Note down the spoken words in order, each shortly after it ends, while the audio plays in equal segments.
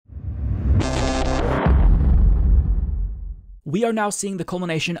we are now seeing the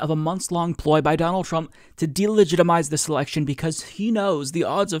culmination of a months-long ploy by Donald Trump to delegitimize this election because he knows the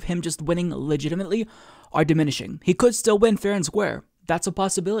odds of him just winning legitimately are diminishing. He could still win fair and square. That's a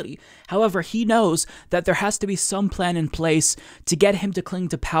possibility. However, he knows that there has to be some plan in place to get him to cling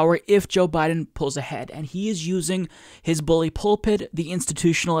to power if Joe Biden pulls ahead. And he is using his bully pulpit, the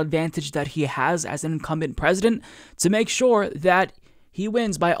institutional advantage that he has as an incumbent president, to make sure that he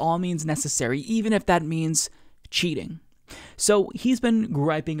wins by all means necessary, even if that means cheating. So he's been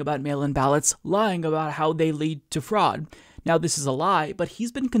griping about mail-in ballots, lying about how they lead to fraud. Now, this is a lie, but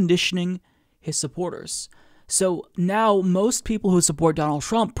he's been conditioning his supporters. So now most people who support Donald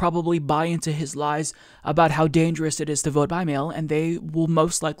Trump probably buy into his lies about how dangerous it is to vote by mail, and they will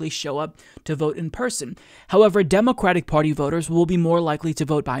most likely show up to vote in person. However, Democratic Party voters will be more likely to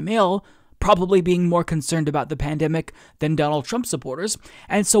vote by mail, probably being more concerned about the pandemic than Donald Trump supporters.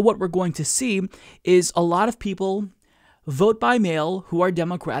 And so what we're going to see is a lot of people vote by mail who are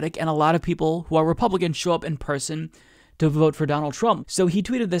Democratic, and a lot of people who are Republican show up in person to vote for Donald Trump. So he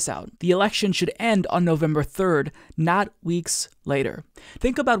tweeted this out: the election should end on November 3rd, not weeks later.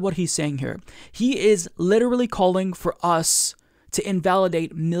 Think about what he's saying here. He is literally calling for us to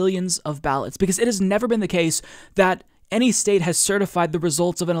invalidate millions of ballots, because it has never been the case that any state has certified the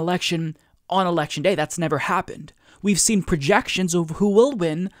results of an election on election day. That's never happened. We've seen projections of who will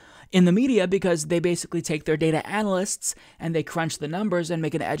win in the media because they basically take their data analysts and they crunch the numbers and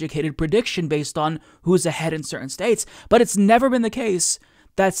make an educated prediction based on who's ahead in certain states. But it's never been the case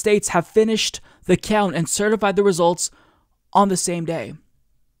that states have finished the count and certified the results on the same day.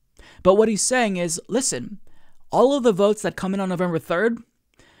 But what he's saying is, listen, all of the votes that come in on November 3rd,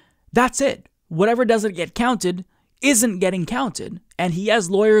 that's it. Whatever doesn't get counted isn't getting counted. And he has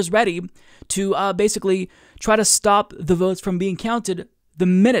lawyers ready to basically try to stop the votes from being counted the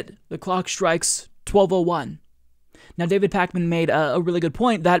minute the clock strikes 12:01. Now, David Pakman made a really good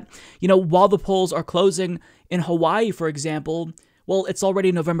point that, while the polls are closing in Hawaii, for example, well, it's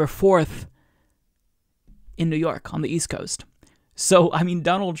already November 4th in New York on the East Coast. So,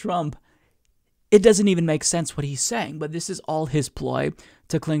 Donald Trump, it doesn't even make sense what he's saying, but this is all his ploy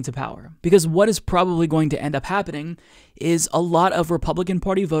to cling to power. Because what is probably going to end up happening is a lot of Republican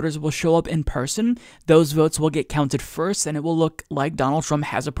Party voters will show up in person. Those votes will get counted first, and it will look like Donald Trump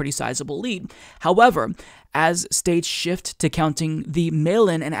has a pretty sizable lead. However, as states shift to counting the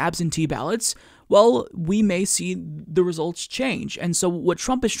mail-in and absentee ballots, well, we may see the results change. And so what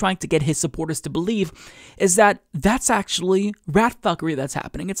Trump is trying to get his supporters to believe is that that's actually rat fuckery that's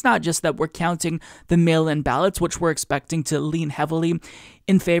happening. It's not just that we're counting the mail-in ballots, which we're expecting to lean heavily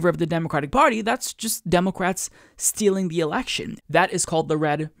in favor of the Democratic Party. That's just Democrats stealing the election. That is called the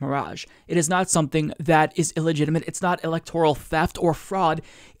red mirage. It is not something that is illegitimate. It's not electoral theft or fraud.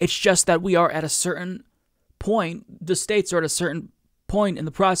 It's just that we are at a certain point, the states are at a certain point in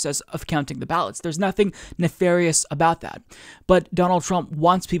the process of counting the ballots. There's nothing nefarious about that. But Donald Trump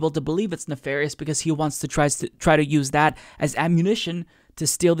wants people to believe it's nefarious because he wants to try to use that as ammunition to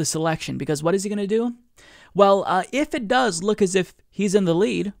steal this election. Because what is he going to do? Well, if it does look as if he's in the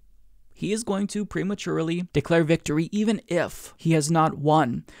lead, he is going to prematurely declare victory even if he has not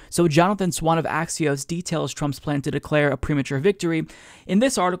won. So Jonathan Swan of Axios details Trump's plan to declare a premature victory. In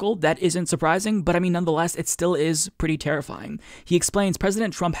this article, that isn't surprising, but nonetheless, it still is pretty terrifying. He explains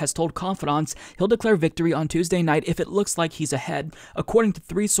President Trump has told confidants he'll declare victory on Tuesday night if it looks like he's ahead, according to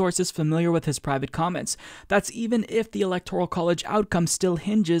 3 sources familiar with his private comments. That's even if the Electoral College outcome still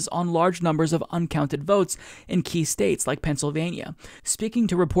hinges on large numbers of uncounted votes in key states like Pennsylvania. Speaking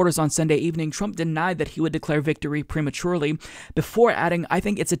to reporters on Sunday evening, Trump denied that he would declare victory prematurely, before adding, "I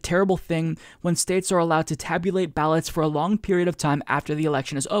think it's a terrible thing when states are allowed to tabulate ballots for a long period of time after the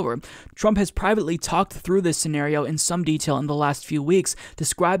election is over." Trump has privately talked through this scenario in some detail in the last few weeks,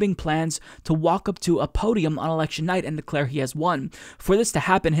 describing plans to walk up to a podium on election night and declare he has won. For this to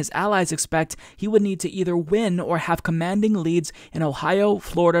happen, his allies expect he would need to either win or have commanding leads in Ohio,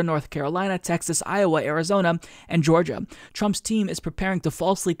 Florida, North Carolina, Texas, Iowa, Arizona, and Georgia. Trump's team is preparing to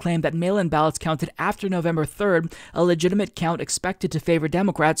falsely claim that mail-in ballots counted after November 3rd, a legitimate count expected to favor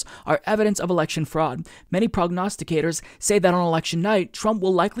Democrats, are evidence of election fraud. Many prognosticators say that on election night, Trump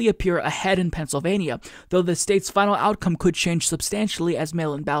will likely appear ahead in Pennsylvania, though the state's final outcome could change substantially as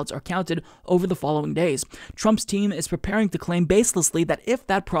mail-in ballots are counted over the following days. Trump's team is preparing to claim baselessly that if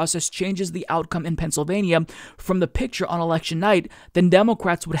that process changes the outcome in Pennsylvania from the picture on election night, then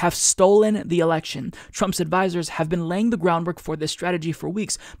Democrats would have stolen the election. Trump's advisors have been laying the groundwork for this strategy for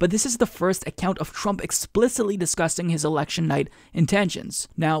weeks, but this is the first account of Trump explicitly discussing his election night intentions.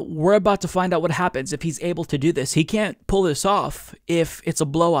 Now, we're about to find out what happens if he's able to do this. He can't pull this off if it's a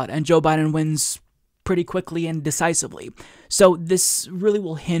blowout and Joe Biden wins pretty quickly and decisively. So this really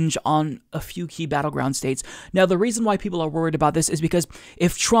will hinge on a few key battleground states. Now, the reason why people are worried about this is because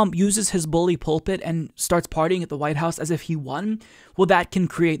if Trump uses his bully pulpit and starts partying at the White House as if he won, well, that can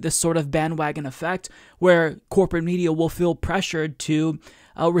create this sort of bandwagon effect where corporate media will feel pressured to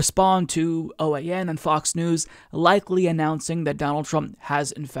respond to OAN and Fox News likely announcing that Donald Trump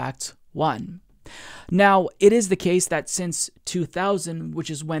has in fact won. Now, it is the case that since 2000, which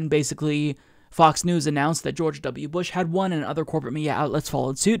is when basically Fox News announced that George W. Bush had won and other corporate media outlets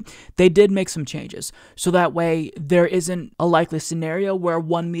followed suit, they did make some changes. So that way, there isn't a likely scenario where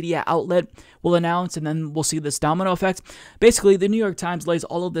one media outlet will announce and then we'll see this domino effect. Basically, the New York Times lays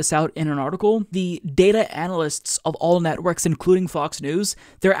all of this out in an article. The data analysts of all networks, including Fox News,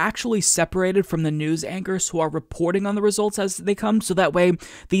 they're actually separated from the news anchors who are reporting on the results as they come. So that way,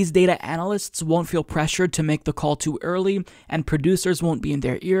 these data analysts won't feel pressured to make the call too early, and producers won't be in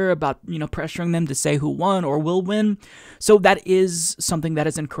their ear about, pressuring them to say who won or will win. So that is something that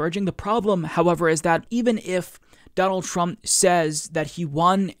is encouraging. The problem, however, is that even if Donald Trump says that he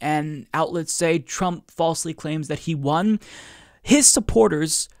won and outlets say Trump falsely claims that he won, his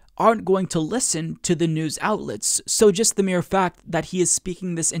supporters aren't going to listen to the news outlets. So just the mere fact that he is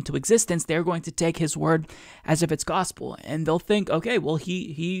speaking this into existence, they're going to take his word as if it's gospel. And they'll think, okay, well,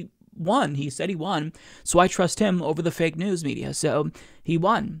 he won. He said he won. So I trust him over the fake news media. So he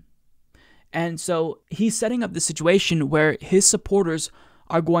won. And so he's setting up the situation where his supporters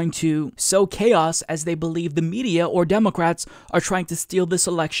are going to sow chaos as they believe the media or Democrats are trying to steal this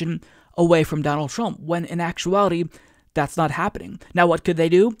election away from Donald Trump, when in actuality, that's not happening. Now, what could they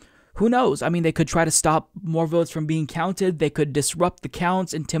do? Who knows? I mean, they could try to stop more votes from being counted. They could disrupt the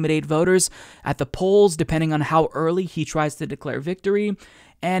counts, intimidate voters at the polls, depending on how early he tries to declare victory.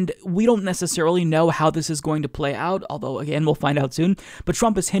 And we don't necessarily know how this is going to play out, although, again, we'll find out soon. But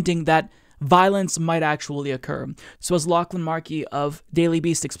Trump is hinting that violence might actually occur. So as Lachlan Markey of Daily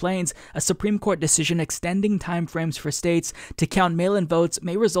Beast explains, a Supreme Court decision extending timeframes for states to count mail-in votes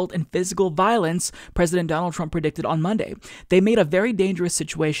may result in physical violence, President Donald Trump predicted on Monday. They made a very dangerous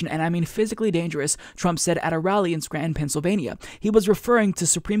situation, and I mean physically dangerous, Trump said at a rally in Scranton, Pennsylvania. He was referring to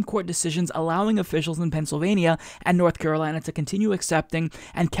Supreme Court decisions allowing officials in Pennsylvania and North Carolina to continue accepting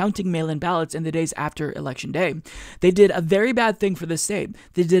and counting mail-in ballots in the days after Election Day. They did a very bad thing for the state.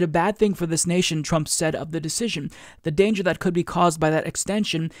 They did a bad thing for this nation, Trump said of the decision. The danger that could be caused by that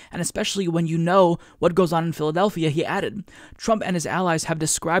extension, and especially when you know what goes on in Philadelphia, he added. Trump and his allies have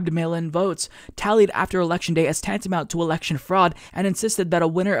described mail-in votes tallied after Election Day as tantamount to election fraud and insisted that a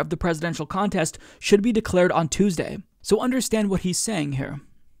winner of the presidential contest should be declared on Tuesday. So understand what he's saying here.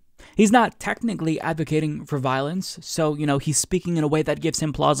 He's not technically advocating for violence, so, he's speaking in a way that gives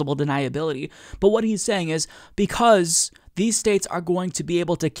him plausible deniability. But what he's saying is, because these states are going to be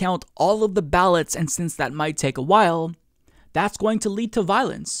able to count all of the ballots, and since that might take a while, that's going to lead to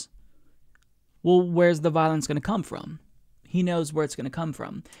violence. Well, where's the violence going to come from? He knows where it's going to come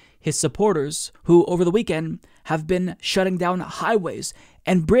from. His supporters, who over the weekend have been shutting down highways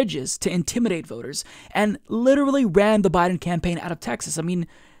and bridges to intimidate voters, and literally ran the Biden campaign out of Texas. I mean,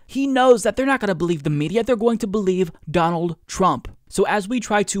 he knows that they're not going to believe the media, they're going to believe Donald Trump. So as we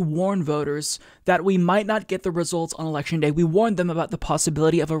try to warn voters that we might not get the results on Election Day, we warn them about the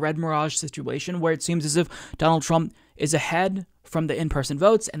possibility of a red mirage situation where it seems as if Donald Trump is ahead from the in-person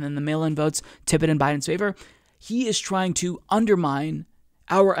votes and then the mail-in votes tip it in Biden's favor. He is trying to undermine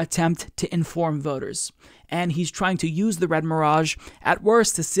our attempt to inform voters. And he's trying to use the red mirage at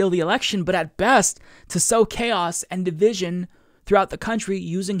worst to seal the election, but at best to sow chaos and division throughout the country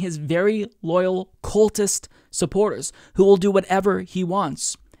using his very loyal cultist supporters who will do whatever he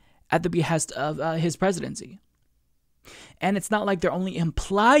wants at the behest of his presidency. And it's not like they're only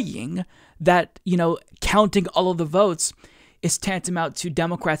implying that, counting all of the votes is tantamount to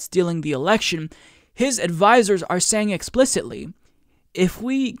Democrats stealing the election. His advisors are saying explicitly, if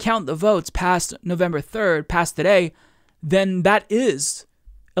we count the votes past November 3rd, past today, then that is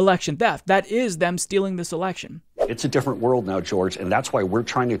election theft. That is them stealing this election. It's a different world now, George, and that's why we're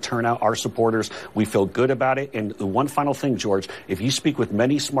trying to turn out our supporters. We feel good about it. And the one final thing, George, if you speak with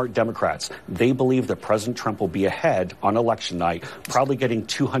many smart Democrats, they believe that President Trump will be ahead on election night, probably getting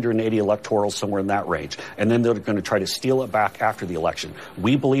 280 electorals, somewhere in that range. And then they're going to try to steal it back after the election.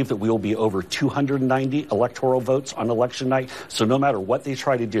 We believe that we will be over 290 electoral votes on election night. So no matter what they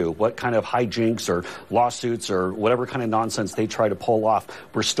try to do, what kind of hijinks or lawsuits or whatever kind of nonsense they try to pull off,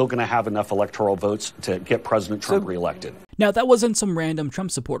 we're still going to have enough electoral votes to get President Trump reelected. Now, that wasn't some random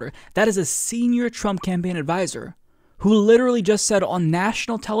Trump supporter. That is a senior Trump campaign advisor who literally just said on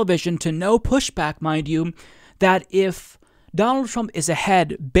national television, to no pushback, mind you, that if Donald Trump is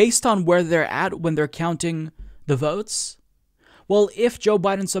ahead based on where they're at when they're counting the votes, well, if Joe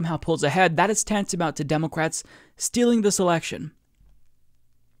Biden somehow pulls ahead, that is tantamount to Democrats stealing this election.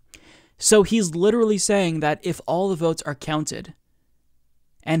 So he's literally saying that if all the votes are counted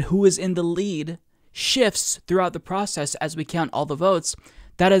and who is in the lead shifts throughout the process as we count all the votes,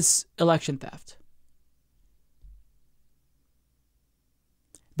 that is election theft.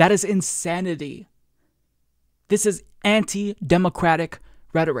 That is insanity. This is anti-democratic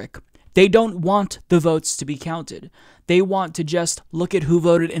rhetoric. They don't want the votes to be counted. They want to just look at who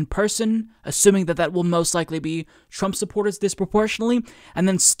voted in person, assuming that that will most likely be Trump supporters disproportionately, and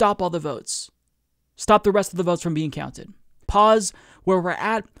then stop all the votes. Stop the rest of the votes from being counted. Pause where we're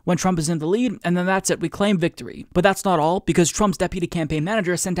at when Trump is in the lead, and then that's it. We claim victory. But that's not all, because Trump's deputy campaign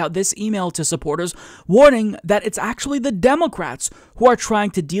manager sent out this email to supporters warning that it's actually the Democrats who are trying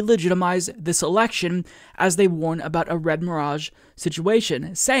to delegitimize this election, as they warn about a red mirage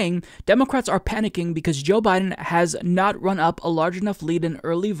situation, saying Democrats are panicking because Joe Biden has not run up a large enough lead in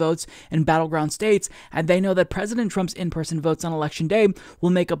early votes in battleground states, and they know that President Trump's in-person votes on Election Day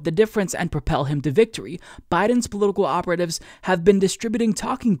will make up the difference and propel him to victory. Biden's political operatives have been distributing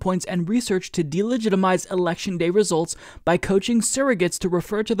talking points and research to delegitimize Election Day results by coaching surrogates to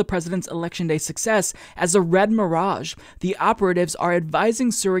refer to the president's Election Day success as a red mirage. The operatives are advising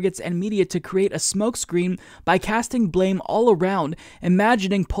surrogates and media to create a smokescreen by casting blame all around,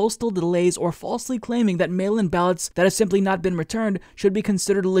 imagining postal delays or falsely claiming that mail-in ballots that have simply not been returned should be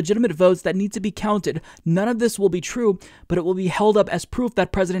considered legitimate votes that need to be counted. None of this will be true, but it will be held up as proof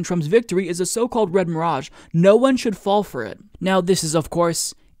that President Trump's victory is a so-called red mirage. No one should fall for it. Now, this is, of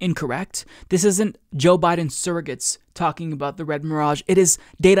course, incorrect. This isn't Joe Biden's surrogates talking about the red mirage. It is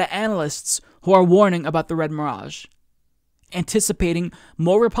data analysts who are warning about the red mirage, anticipating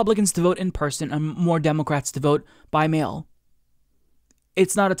more Republicans to vote in person and more Democrats to vote by mail.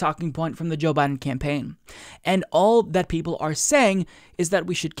 It's not a talking point from the Joe Biden campaign. And all that people are saying is that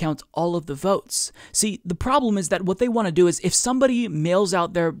we should count all of the votes. See, the problem is that what they want to do is if somebody mails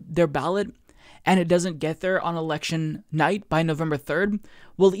out their ballot and it doesn't get there on election night by November 3rd,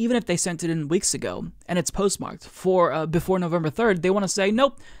 well, even if they sent it in weeks ago and it's postmarked for before November 3rd, they want to say,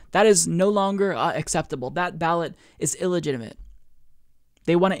 nope, that is no longer acceptable. That ballot is illegitimate.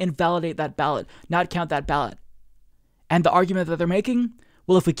 They want to invalidate that ballot, not count that ballot. And the argument that they're making,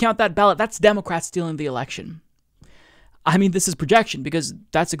 well, if we count that ballot, that's Democrats stealing the election. I mean, this is projection because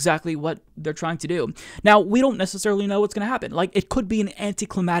that's exactly what they're trying to do. Now, we don't necessarily know what's going to happen. Like, it could be an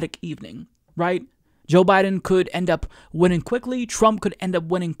anticlimactic evening, right? Joe Biden could end up winning quickly. Trump could end up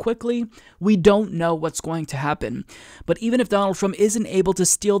winning quickly. We don't know what's going to happen. But even if Donald Trump isn't able to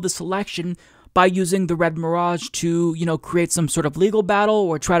steal this election by using the red mirage to, create some sort of legal battle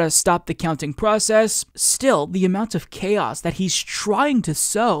or try to stop the counting process, still, the amount of chaos that he's trying to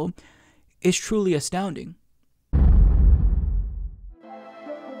sow is truly astounding.